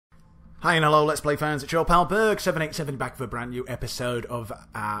Hi and hello, Let's Play fans, it's your pal Berg787 back for a brand new episode of,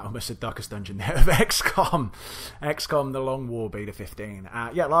 I almost said Darkest Dungeon there, of XCOM. XCOM The Long War Beta 15.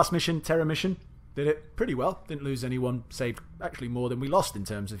 Yeah, last mission, Terror mission, did it pretty well, didn't lose anyone, saved actually more than we lost in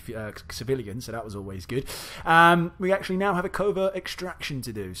terms of civilians, so that was always good. We actually now have a covert extraction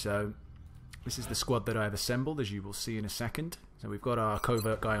to do, so this is the squad that I have assembled, as you will see in a second. So we've got our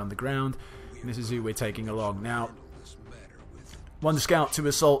covert guy on the ground, and this is who we're taking along. Now, one scout, 2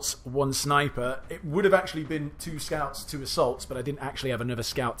 assaults, 1 sniper. It would have actually been 2 scouts, 2 assaults, but I didn't actually have another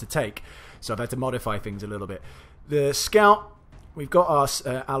scout to take, so I've had to modify things a little bit. The scout, we've got our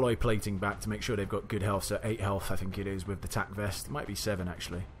alloy plating back to make sure they've got good health, so 8 health I think it is with the tac vest. It might be 7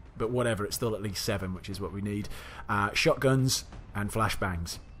 actually, but whatever, it's still at least 7, which is what we need. Shotguns and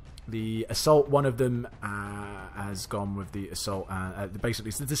flashbangs. The assault, one of them has gone with the assault. Basically,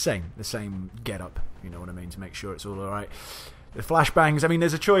 it's the same get-up, you know what I mean, to make sure it's all alright. The flashbangs, I mean,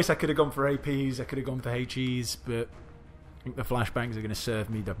 there's a choice. I could have gone for APs, I could have gone for HEs, but I think the flashbangs are going to serve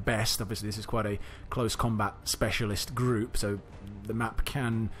me the best. Obviously, this is quite a close combat specialist group, so the map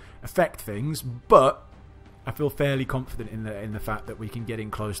can affect things, but I feel fairly confident in the fact that we can get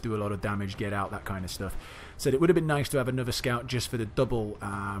in close, do a lot of damage, get out, that kind of stuff. So it would have been nice to have another scout just for the double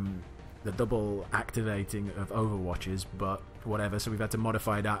activating of overwatches, but whatever, so we've had to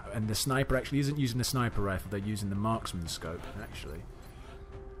modify that, and the sniper actually isn't using the sniper rifle, they're using the marksman scope, actually.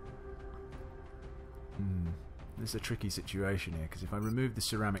 This is a tricky situation here, because if I remove the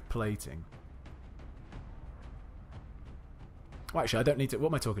ceramic plating... Well, actually, I don't need to... What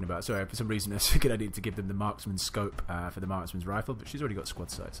am I talking about? Sorry, for some reason I figured I needed to give them the marksman scope for the marksman's rifle, but she's already got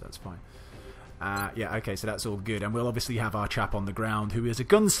squad sight, so that's fine. Yeah, okay, so that's all good, and we'll obviously have our chap on the ground who is a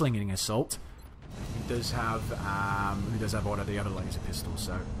gunslinging assault. He does have one of the other laser pistols,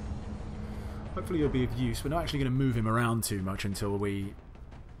 so hopefully he'll be of use. We're not actually going to move him around too much until we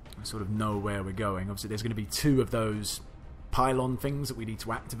sort of know where we're going. Obviously, there's going to be 2 of those pylon things that we need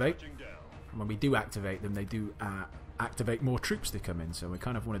to activate, and when we do activate them, they do activate more troops to come in. So we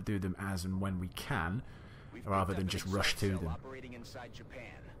kind of want to do them as and when we can, rather than just rush to them. Operating inside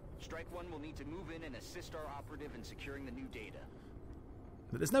Japan. Strike 1 will need to move in and assist our operative in securing the new data.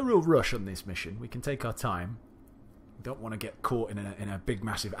 But there's no real rush on this mission. We can take our time. We don't want to get caught in a big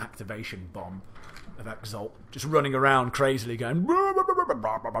massive activation bomb of Exalt, just running around crazily going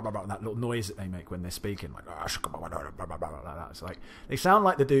that little noise that they make when they're speaking, like that. It's like they sound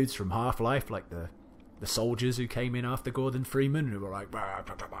like the dudes from Half-Life, like the soldiers who came in after Gordon Freeman, who were like that.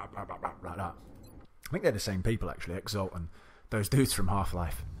 I think they're the same people actually, Exalt and those dudes from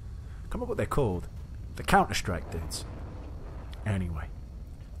Half-Life. I can't remember what they're called. The Counter-Strike dudes. Anyway.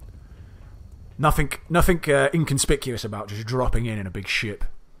 Nothing inconspicuous about just dropping in a big ship.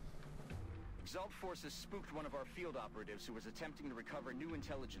 Exalt forces spooked one of our field operatives who was attempting to recover new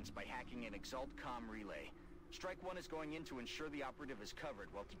intelligence by hacking an Exalt comm relay. Strike 1 is going in to ensure the operative is covered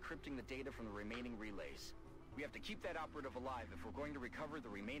while decrypting the data from the remaining relays. We have to keep that operative alive if we're going to recover the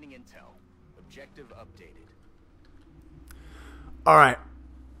remaining intel. Objective updated. Alright.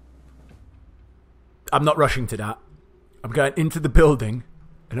 I'm not rushing to that. I'm going into the building,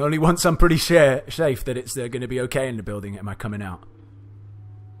 and only once I'm pretty safe that it's going to be okay in the building am I coming out.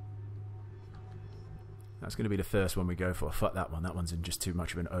 That's going to be the first one we go for. Fuck that one. That one's in just too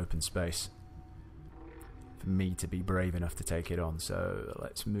much of an open space for me to be brave enough to take it on. So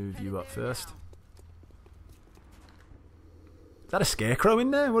let's move you up first. Is that a scarecrow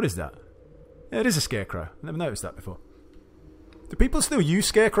in there? What is that? Yeah, it is a scarecrow. I've never noticed that before. Do people still use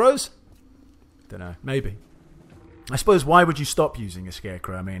scarecrows? Don't know. Maybe. I suppose why would you stop using a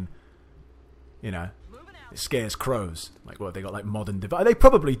scarecrow? I mean, you know, it scares crows. Like, what, they got like modern device? They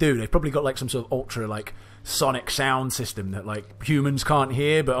probably do. They've probably got like some sort of ultra like sonic sound system that like humans can't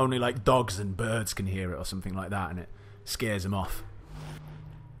hear, but only like dogs and birds can hear it or something like that, and it scares them off.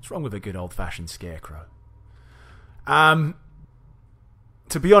 What's wrong with a good old-fashioned scarecrow? To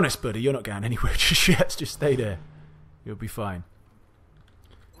be honest, buddy, you're not going anywhere just yet. Just stay there. You'll be fine.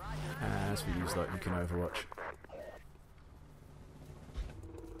 As for you, like you can Overwatch.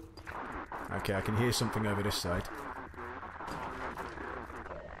 Okay, I can hear something over this side.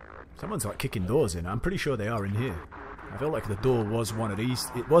 Someone's like kicking doors in. I'm pretty sure they are in here. I feel like the door was one of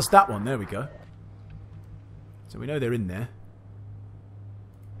these. It was that one. There we go. So we know they're in there.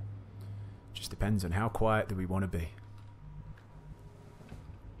 Just depends on how quiet do we want to be.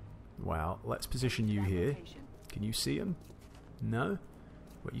 Well, let's position you here. Can you see them? No?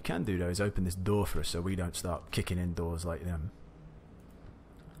 What you can do though is open this door for us so we don't start kicking in doors like them.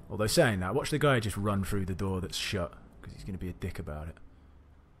 Although saying that, watch the guy just run through the door that's shut, because he's going to be a dick about it.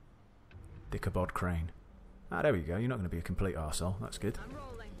 Dickabod Crane. Ah, there we go. You're not going to be a complete arsehole. That's good.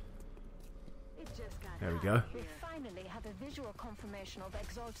 There we go. We finally have a visual confirmation of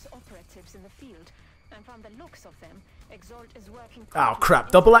Exalt's operatives in the field, and from the looks of them, Exalt is working. Oh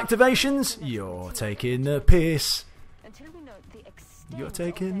crap! Double activations? You're taking the piss. Until we know the extent You're of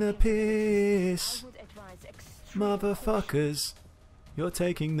taking their the piss, I would advise extreme motherfuckers. You're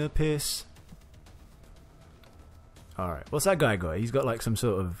taking the piss. Alright, what's that guy got? He's got like some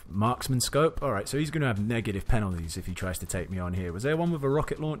sort of marksman scope. Alright, so he's going to have negative penalties if he tries to take me on here. Was there one with a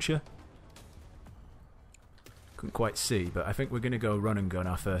rocket launcher? Couldn't quite see, but I think we're going to go run and gun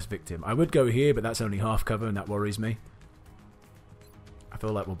our first victim. I would go here, but that's only half cover and that worries me. I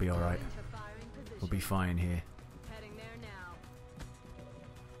feel like we'll be alright. We'll be fine here.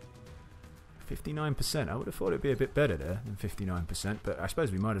 59%. I would have thought it'd be a bit better there than 59%, but I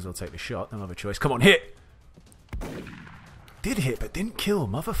suppose we might as well take the shot. No other choice. Come on, hit! Did hit, but didn't kill,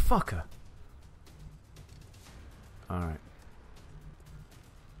 motherfucker. Alright.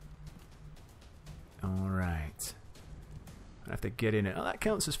 Alright. I have to get in it. Oh, that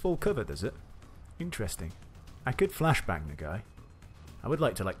counts as full cover, does it? Interesting. I could flashbang the guy. I would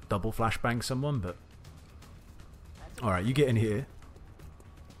like to, like, double flashbang someone, but... Alright, you get in here.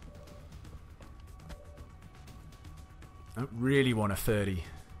 I don't really want a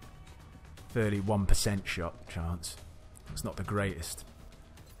 31% shot chance. It's not the greatest.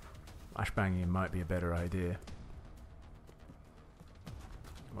 Flashbanging might be a better idea.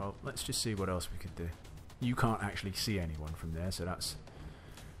 Well, let's just see what else we could do. You can't actually see anyone from there, so that's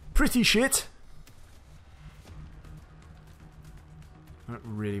pretty shit. I don't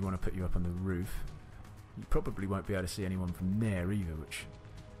really want to put you up on the roof. You probably won't be able to see anyone from there either, which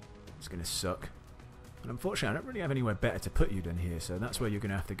is going to suck. And unfortunately, I don't really have anywhere better to put you than here, so that's where you're going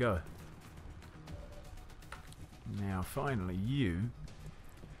to have to go. Now, finally, you...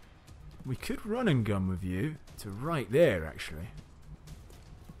 We could run and gun with you to right there, actually.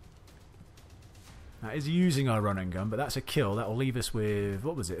 That is using our run and gun, but that's a kill. That will leave us with,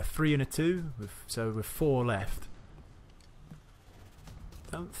 what was it, a 3 and a 2? So with 4 left.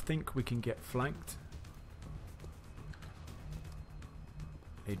 Don't think we can get flanked.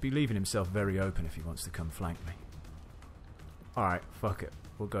 He'd be leaving himself very open if he wants to come flank me. Alright, fuck it.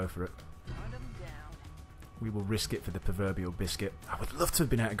 We'll go for it. We will risk it for the proverbial biscuit. I would love to have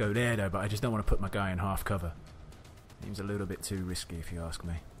been able to go there though, but I just don't want to put my guy in half cover. Seems a little bit too risky if you ask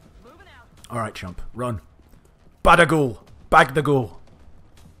me. Alright, chump. Run. Badagool. Bag the ghoul.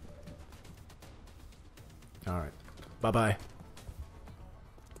 Alright. Bye-bye.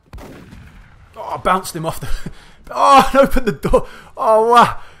 Oh, I bounced him off the... Oh, I opened the door. Oh,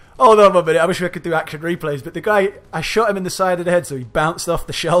 wow. Hold on a minute. I wish I could do action replays, but the guy... I shot him in the side of the head, so he bounced off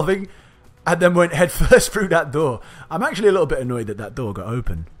the shelving and then went head first through that door. I'm actually a little bit annoyed that that door got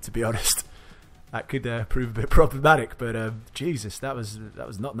open, to be honest. That could prove a bit problematic, but Jesus, that was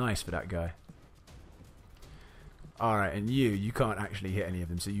not nice for that guy. Alright, and you can't actually hit any of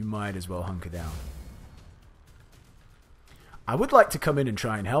them, so you might as well hunker down. I would like to come in and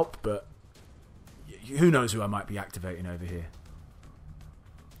try and help, but who knows who I might be activating over here.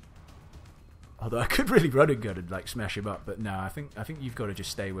 Although I could really run and gun and like smash him up, but no, I think you've got to just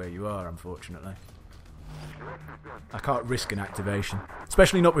stay where you are, unfortunately. I can't risk an activation.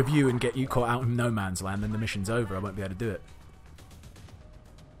 Especially not with you and get you caught out in no man's land, then the mission's over, I won't be able to do it.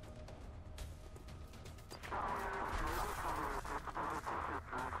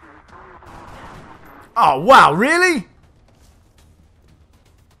 Oh wow, really?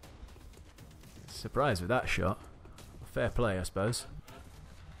 Surprised with that shot. Fair play, I suppose.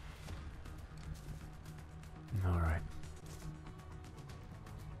 Alright.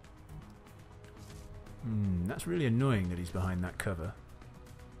 That's really annoying that he's behind that cover.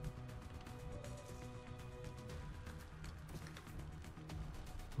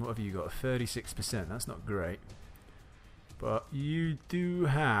 What have you got? 36%. That's not great. But you do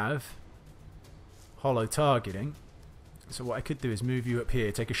have hollow targeting. So what I could do is move you up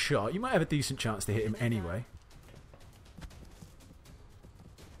here, take a shot. You might have a decent chance to hit him anyway.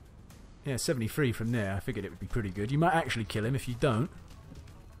 Yeah, 73 from there. I figured it would be pretty good. You might actually kill him if you don't.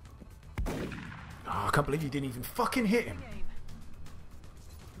 Oh, I can't believe you didn't even fucking hit him.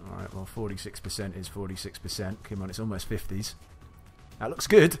 Alright, well 46% is 46%. Come on, it's almost 50s. That looks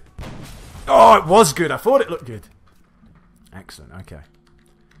good. Oh, it was good. I thought it looked good. Excellent, okay.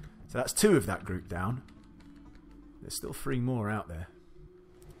 So that's 2 of that group down. There's still 3 more out there.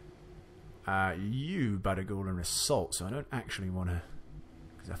 You better go on assault, so I don't actually want to...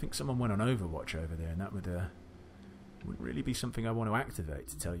 Because I think someone went on Overwatch over there, and that wouldn't really be something I want to activate,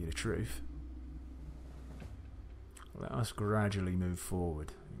 to tell you the truth. Let us gradually move forward.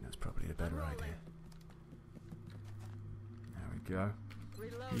 I think that's probably a better idea. There we go.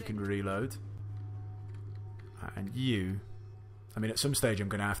 You can reload. And you... I mean, at some stage I'm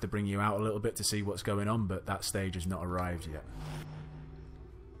going to have to bring you out a little bit to see what's going on, but that stage has not arrived yet.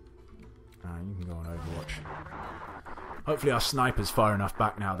 You can go on Overwatch. Hopefully our sniper's far enough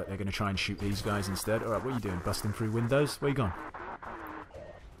back now that they're going to try and shoot these guys instead. Alright, what are you doing? Busting through windows? Where you gone?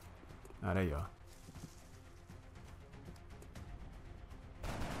 Ah, there you are.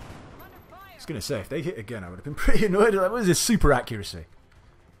 I was going to say, if they hit again, I would have been pretty annoyed. Like, what is this super accuracy?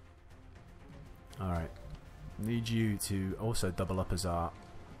 Alright. Need you to also double up as our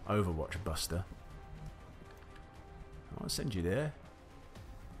Overwatch buster. I want to send you there.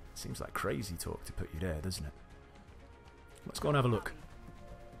 Seems like crazy talk to put you there, doesn't it? Let's go and have a look.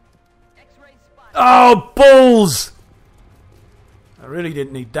 Oh, balls! I really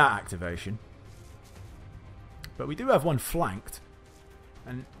didn't need that activation. But we do have one flanked.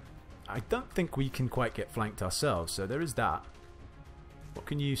 And I don't think we can quite get flanked ourselves, so there is that. What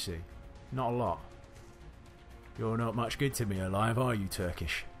can you see? Not a lot. You're not much good to me alive, are you,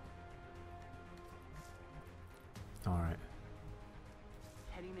 Turkish? Alright.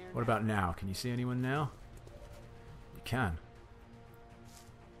 What about now? Can you see anyone now? You can.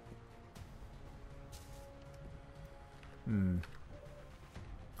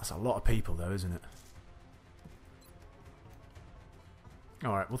 That's a lot of people though, isn't it?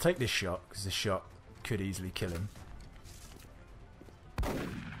 Alright, we'll take this shot, because this shot could easily kill him.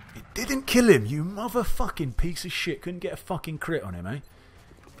 It didn't kill him, you motherfucking piece of shit. Couldn't get a fucking crit on him, eh?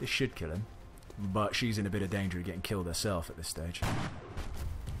 This should kill him. But she's in a bit of danger of getting killed herself at this stage.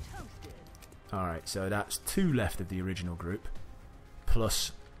 Alright, so that's 2 left of the original group.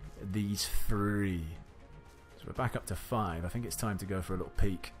 Plus these 3. So we're back up to 5. I think it's time to go for a little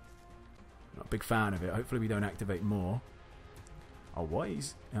peek. Not a big fan of it. Hopefully we don't activate more. Oh, what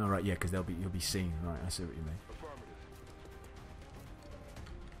is... Oh, right, yeah, because you'll be seen. Right, I see what you mean.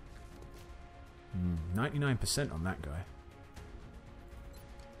 99% on that guy.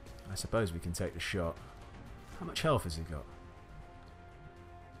 I suppose we can take the shot. How much health has he got?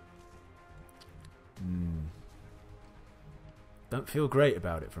 Don't feel great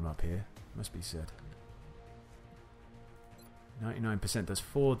about it from up here, must be said. 99% does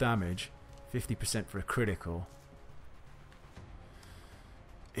 4 damage, 50% for a critical.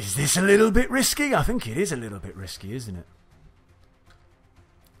 Is this a little bit risky? I think it is a little bit risky, isn't it?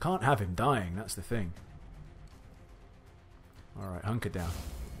 Can't have him dying, that's the thing. Alright, hunker down.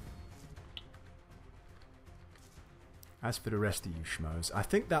 As for the rest of you schmoes, I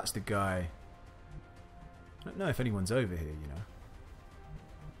think that's the guy... I don't know if anyone's over here, you know.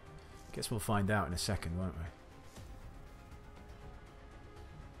 Guess we'll find out in a second, won't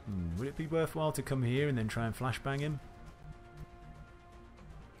we? Would it be worthwhile to come here and then try and flashbang him?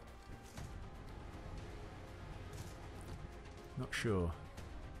 Not sure.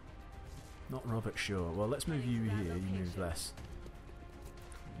 Not Robert sure. Well, let's move you here. You move less.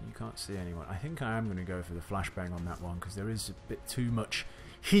 You can't see anyone. I think I am going to go for the flashbang on that one because there is a bit too much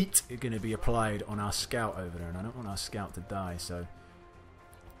heat going to be applied on our scout over there, and I don't want our scout to die. So,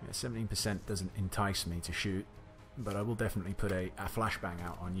 yeah, 17% doesn't entice me to shoot, but I will definitely put a flashbang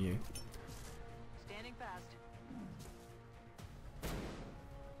out on you. Standing fast.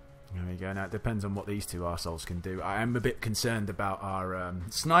 There we go. Now it depends on what these 2 arseholes can do. I am a bit concerned about our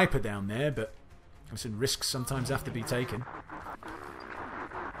sniper down there, but some risks sometimes have to be taken.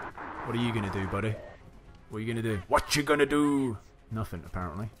 What are you going to do, buddy? What are you going to do? What you going to do? Nothing,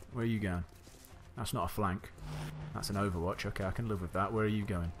 apparently. Where are you going? That's not a flank. That's an Overwatch. Okay, I can live with that. Where are you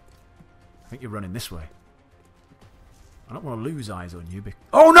going? I think you're running this way. I don't want to lose eyes on you.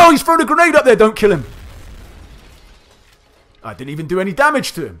 Oh no, he's thrown a grenade up there. Don't kill him. I didn't even do any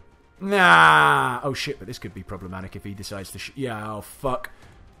damage to him. Nah. Oh shit, but this could be problematic if he decides to yeah, oh fuck.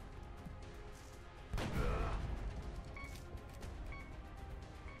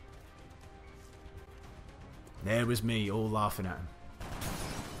 There was me, all laughing at him.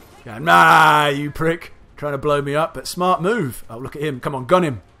 Going, nah, you prick. Trying to blow me up, but smart move. Oh, look at him. Come on, gun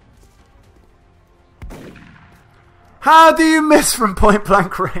him. How do you miss from point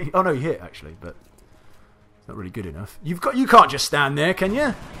blank range? Oh no, you hit actually, but it's not really good enough. You can't just stand there, can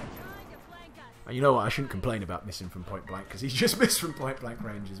you? You know what? I shouldn't complain about missing from point blank because he's just missed from point blank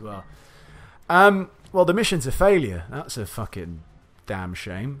range as well. Well, the mission's a failure. That's a fucking damn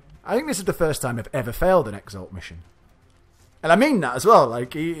shame. I think this is the first time I've ever failed an Exalt mission, and I mean that as well.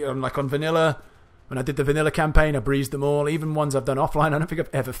 Like on vanilla, when I did the vanilla campaign, I breezed them all. Even ones I've done offline, I don't think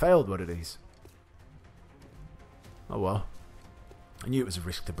I've ever failed one of these. Oh well. I knew it was a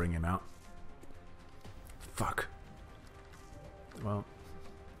risk to bring him out. Fuck. Well,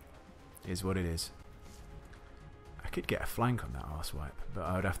 is what it is. I could get a flank on that arsewipe, but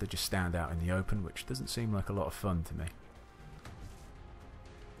I would have to just stand out in the open, which doesn't seem like a lot of fun to me.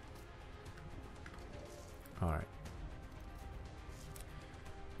 Alright.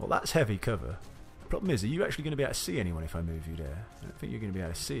 Well, that's heavy cover. The problem is, are you actually going to be able to see anyone if I move you there? I don't think you're going to be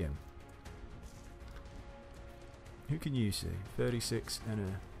able to see him. Who can you see? 36 and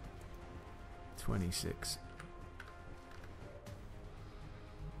a 26.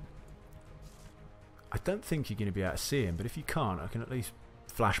 I don't think you're going to be able to see him, but if you can't, I can at least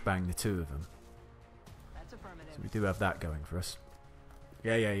flashbang the two of them. That's affirmative. So we do have that going for us.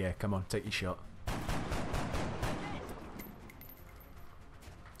 Yeah. Come on, take your shot.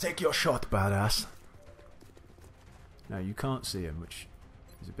 Take your shot, badass. No, you can't see him, which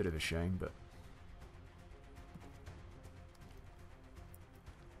is a bit of a shame, but...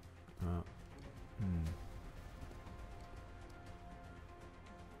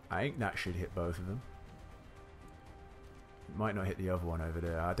 I think that should hit both of them. It might not hit the other one over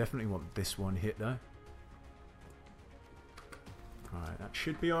there. I definitely want this one hit though. Alright, that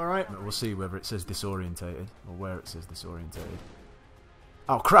should be alright, but we'll see whether it says disorientated or where it says disorientated.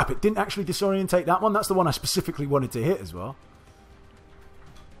 Oh crap, it didn't actually disorientate that one. That's the one I specifically wanted to hit as well.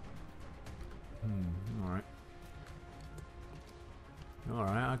 Alright.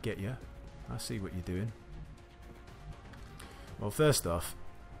 Alright, I get you. I see what you're doing. Well, first off,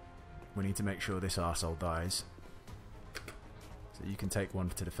 we need to make sure this arsehole dies. So you can take one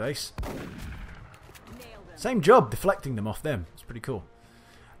to the face. Same job, deflecting them off them. It's pretty cool.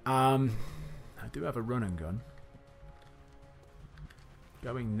 I do have a run and gun.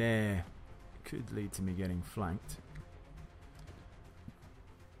 Going there could lead to me getting flanked.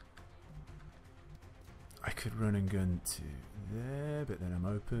 I could run and gun to there, but then I'm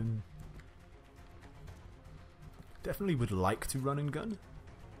open. Definitely would like to run and gun.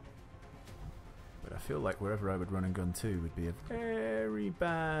 But I feel like wherever I would run and gun to would be a very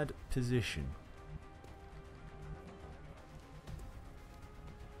bad position.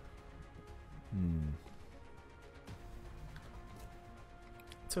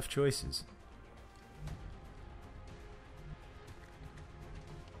 Tough choices.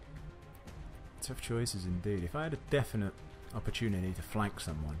 Tough choices indeed. If I had a definite opportunity to flank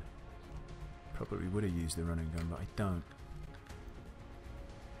someone, probably would have used the run and gun, but I don't.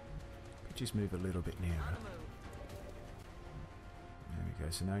 Could just move a little bit nearer. There we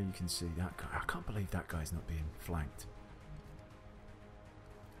go. So now you can see that guy. I can't believe that guy's not being flanked.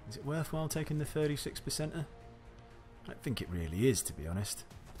 Is it worthwhile taking the 36%er? I don't think it really is, to be honest.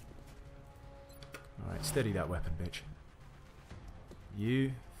 Alright, steady that weapon, bitch.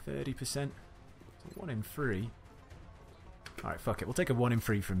 You, 30%. So 1 in 3. Alright, fuck it. We'll take a 1 in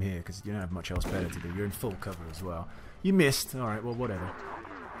 3 from here, because you don't have much else better to do. You're in full cover as well. You missed. Alright, well, whatever.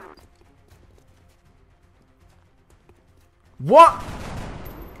 What?!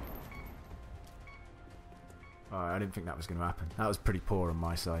 Alright, I didn't think that was going to happen. That was pretty poor on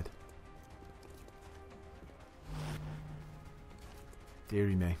my side.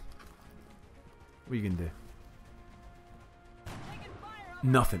 Deary me. What are you going to do?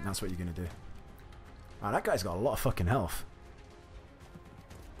 Nothing. That's what you're going to do. Ah, that guy's got a lot of fucking health.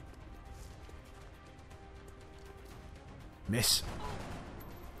 Miss.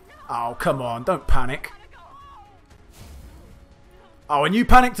 Oh, come on. Don't panic. Oh, and you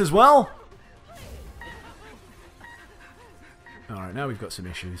panicked as well? Alright, now we've got some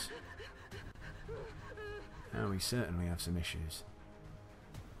issues. Now we certainly have some issues.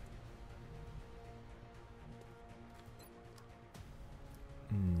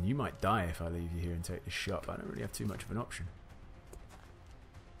 You might die if I leave you here and take this shot, but I don't really have too much of an option.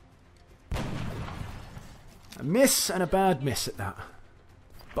 A miss and a bad miss at that.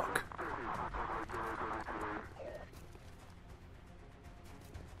 Fuck.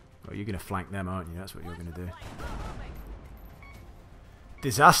 Well, you're going to flank them, aren't you? That's what you're going to do.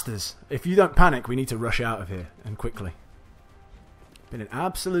 Disasters. If you don't panic, we need to rush out of here, and quickly. Been an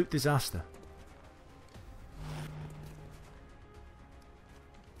absolute disaster.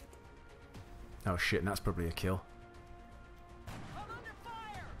 Oh shit, and that's probably a kill.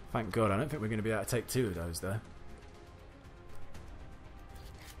 Thank God, I don't think we're going to be able to take 2 of those though.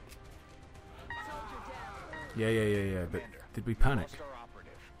 Yeah, but did we panic?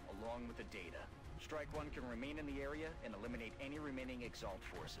 Operative, along with the data. Strike 1 can remain in the area and eliminate any remaining Exalt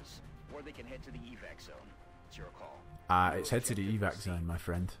forces, or they can head to the evac zone. It's your call. It's head to the evac zone, my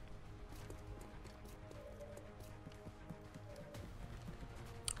friend.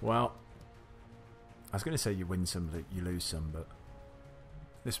 Well, I was going to say you win some, you lose some, but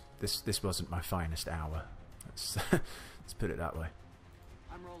this wasn't my finest hour. Let's put it that way.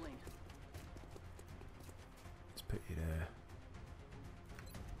 I'm rolling. Let's put you there.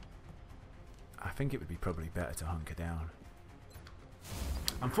 I think it would be probably better to hunker down.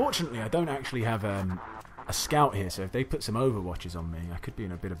 Unfortunately, I don't actually have a scout here, so if they put some overwatches on me, I could be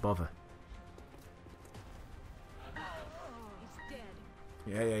in a bit of bother.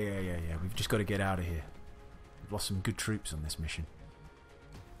 Yeah. We've just got to get out of here. We've lost some good troops on this mission.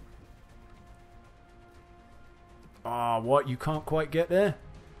 Oh, what? You can't quite get there?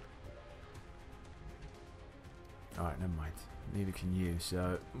 Alright, never mind. Neither can you.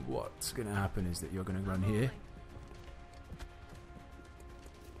 So, what's going to happen is that you're going to run here.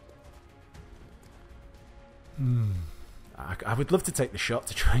 I would love to take the shot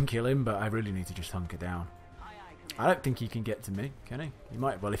to try and kill him, but I really need to just hunker down. I don't think he can get to me, can he? He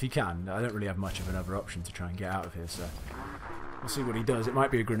might. Well, if he can, I don't really have much of another option to try and get out of here, so we'll see what he does. It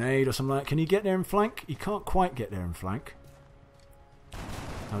might be a grenade or something like that. Can he get there and flank? He can't quite get there and flank.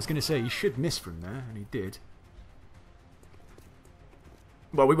 I was going to say, he should miss from there, and he did.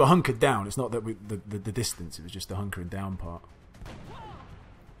 Well, we were hunkered down. It's not that the distance, it was just the hunkering down part.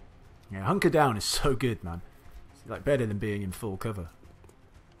 Yeah, hunker down is so good, man. It's like better than being in full cover.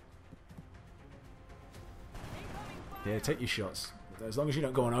 Yeah, take your shots. As long as you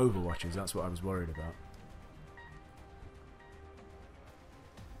don't go on overwatches, that's what I was worried about.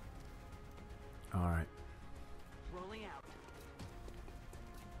 Alright. Rolling out.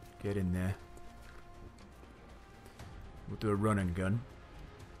 Get in there. We'll do a run and gun.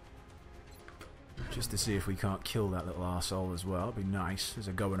 Just to see if we can't kill that little arsehole as well. It'd be nice as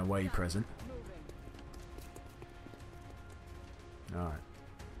a going away present. Alright.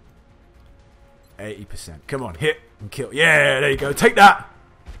 80%. Come on, hit and kill. Yeah, there you go. Take that!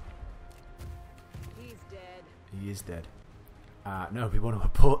 He's dead. He is dead. No, we want to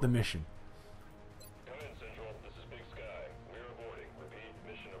abort the mission. Come in, Central. This is Big Sky. We're aborting. Repeat,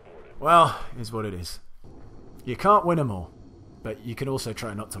 mission aborted. Well, is what it is. You can't win them all, but you can also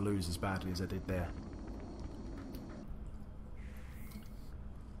try not to lose as badly as I did there.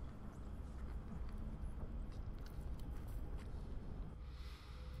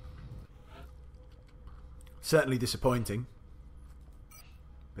 Certainly disappointing,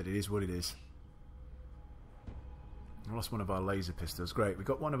 but it is what it is. I lost one of our laser pistols. Great, we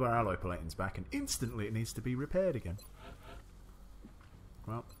got one of our alloy palatins back, and instantly it needs to be repaired again.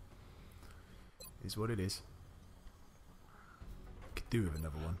 Well, is what it is. Could do with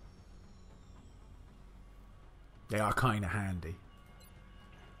another one. They are kind of handy,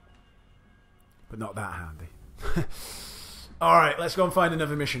 but not that handy. Alright, let's go and find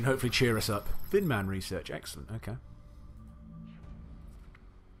another mission. Hopefully cheer us up. Finman research. Excellent. Okay.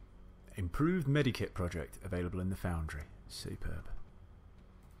 Improved Medikit project available in the Foundry. Superb.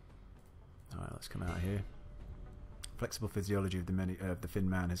 Alright, let's come out here. Flexible physiology of the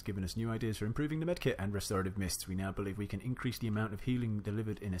Finman has given us new ideas for improving the medkit and restorative mists. We now believe we can increase the amount of healing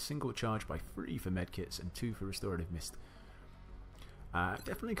delivered in a single charge by 3 for medkits and 2 for restorative mist.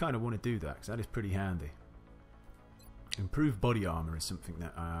 Definitely kind of want to do that, because that is pretty handy. Improved body armor is something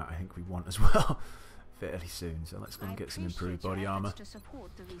that I think we want as well fairly soon. So let's go and get some improved body armor.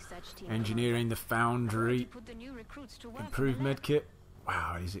 Engineering the Foundry. Improved medkit.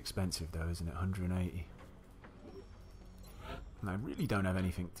 Wow, it is expensive though, isn't it? 180. And I really don't have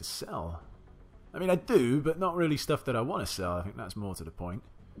anything to sell. I mean, I do, but not really stuff that I want to sell. I think that's more to the point.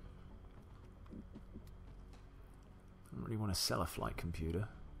 I don't really want to sell a flight computer.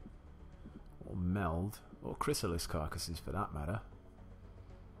 Or meld. Or chrysalis carcasses for that matter.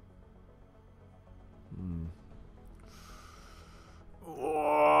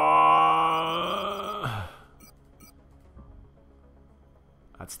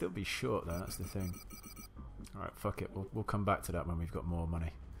 I'd still be short though, that's the thing. Alright, fuck it. We'll come back to that when we've got more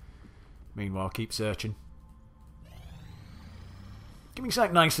money. Meanwhile, keep searching. Give me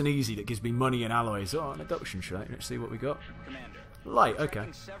something nice and easy that gives me money and alloys. Oh, an abduction strike. Let's see what we got. Commander. Light, okay.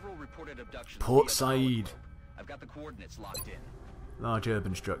 Port Said. I've got the coordinates locked in. Large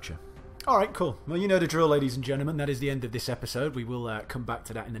urban structure. Alright, cool. Well, you know the drill, ladies and gentlemen. That is the end of this episode. We will come back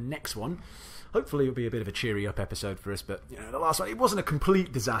to that in the next one. Hopefully it'll be a bit of a cheery up episode for us, but you know, the last one, it wasn't a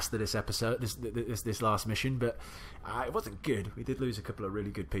complete disaster, this episode, this last mission, but it wasn't good. We did lose a couple of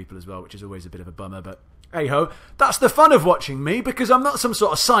really good people as well, which is always a bit of a bummer, but hey-ho, that's the fun of watching me, because I'm not some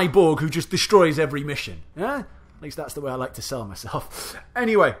sort of cyborg who just destroys every mission. Yeah? At least that's the way I like to sell myself.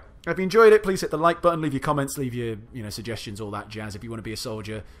 Anyway, if you enjoyed it, please hit the like button, leave your comments, leave your suggestions, all that jazz. If you want to be a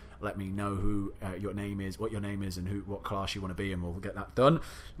soldier, let me know who your name is, what your name is, and what class you want to be, and we'll get that done.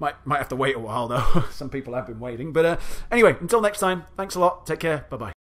 Might have to wait a while though. Some people have been waiting, but anyway, until next time. Thanks a lot. Take care. Bye bye.